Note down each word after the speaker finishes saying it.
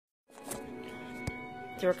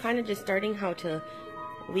So we're kind of just starting how to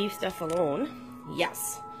leave stuff alone.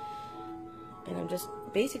 Yes. And I'm just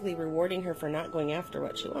basically rewarding her for not going after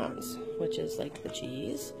what she wants, which is like the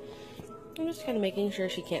cheese. I'm just kind of making sure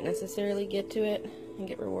she can't necessarily get to it and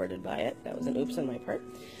get rewarded by it. That was an oops on my part.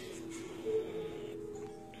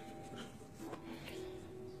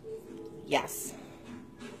 Yes.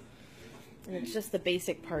 And it's just the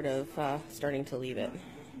basic part of starting to leave it.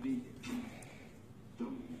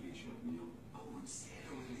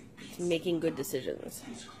 It's making good decisions.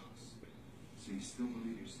 So you still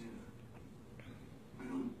believe you're Santa? I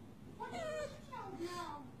don't. What do you don't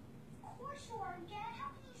know? Of course you are, Dad. How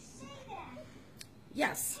can you say that?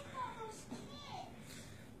 Yes. Think about those kids.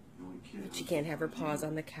 No one can. But she can't have her paws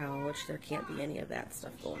on the couch. There can't be any of that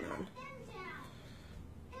stuff going on. Them down.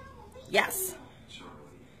 They don't believe Yes. Charlie,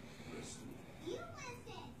 listen. you. You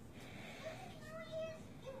listen.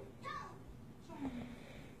 You don't.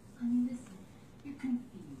 Honey, listen. You're confused.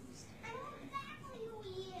 I know exactly who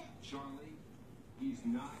he is. Charlie, he's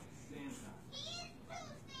not Santa. He is too,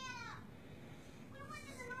 Santa. We went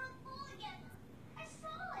to the North Pole together. I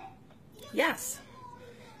saw it. You Yes.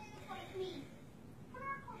 like me. But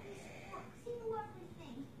our copies work. He knew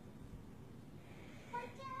everything.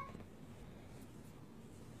 Right, Dad?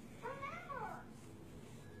 Remember.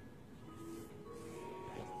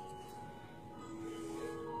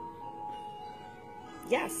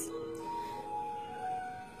 Yes.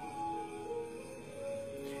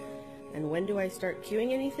 And when do I start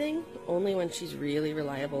cueing anything? Only when she's really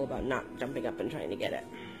reliable about not jumping up and trying to get it.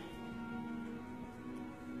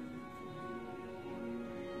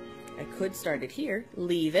 I could start it here.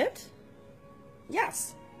 Leave it.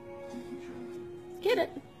 Yes. Get it.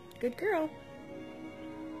 Good girl.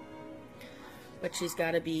 But she's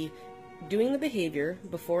got to be doing the behavior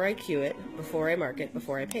before I cue it, before I mark it,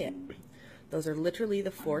 before I pay it. Those are literally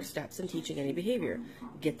the 4 steps in teaching any behavior.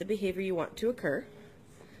 Get the behavior you want to occur,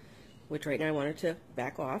 which right now I want her to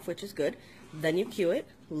back off, which is good. Then you cue it,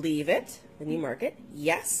 leave it, then you mark it,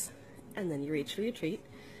 yes, and then you reach for your treat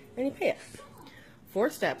and you pay it. 4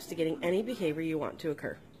 steps to getting any behavior you want to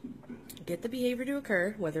occur. Get the behavior to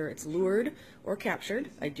occur, whether it's lured or captured.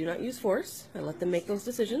 I do not use force. I let them make those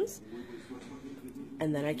decisions.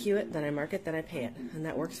 And then I cue it, then I mark it, then I pay it. And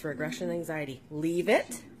that works for aggression and anxiety. Leave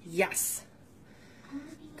it, yes.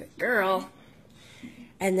 Good girl.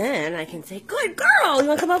 And then I can say, good girl, you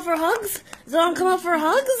want to come out for hugs? Does you want to come out for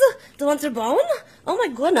hugs? Do you want your bone? Oh my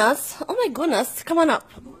goodness, come on up.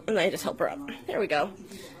 And I just help her up. There we go.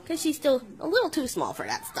 Because she's still a little too small for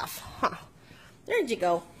that stuff. Huh. There you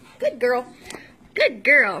go. Good girl. Good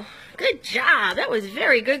girl. Good job. That was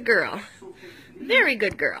very good girl. Very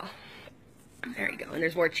good girl. There you go. And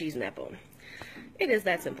there's more cheese in that bone. It is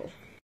that simple.